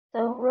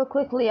real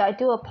quickly, I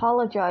do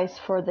apologize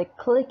for the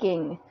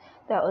clicking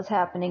that was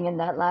happening in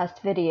that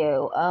last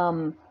video.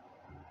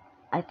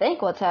 I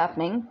think what's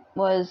happening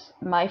was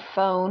my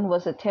phone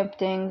was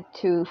attempting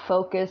to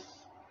focus,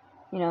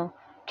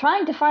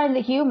 trying to find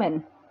the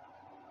human,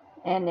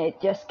 and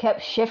it just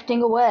kept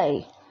shifting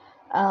away.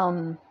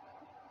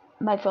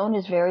 My phone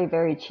is very,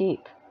 very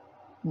cheap.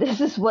 This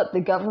is what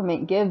the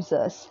government gives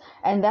us,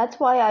 and that's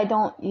why I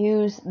don't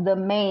use the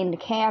main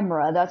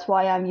camera. That's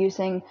why I'm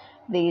using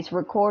these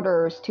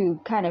recorders to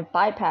kind of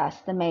bypass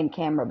the main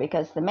camera,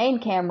 because the main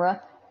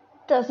camera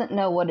doesn't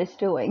know what it's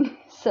doing.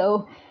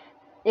 So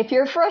if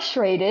you're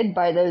frustrated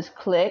by those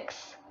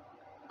clicks,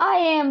 I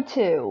am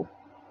too.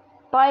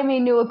 Buy me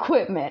new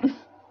equipment.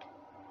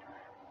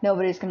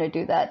 Nobody's gonna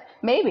do that.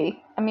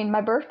 Maybe. I mean,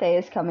 my birthday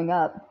is coming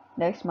up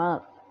next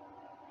month.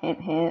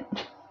 Hint, hint.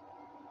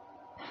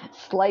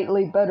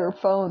 Slightly better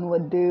phone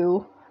would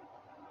do.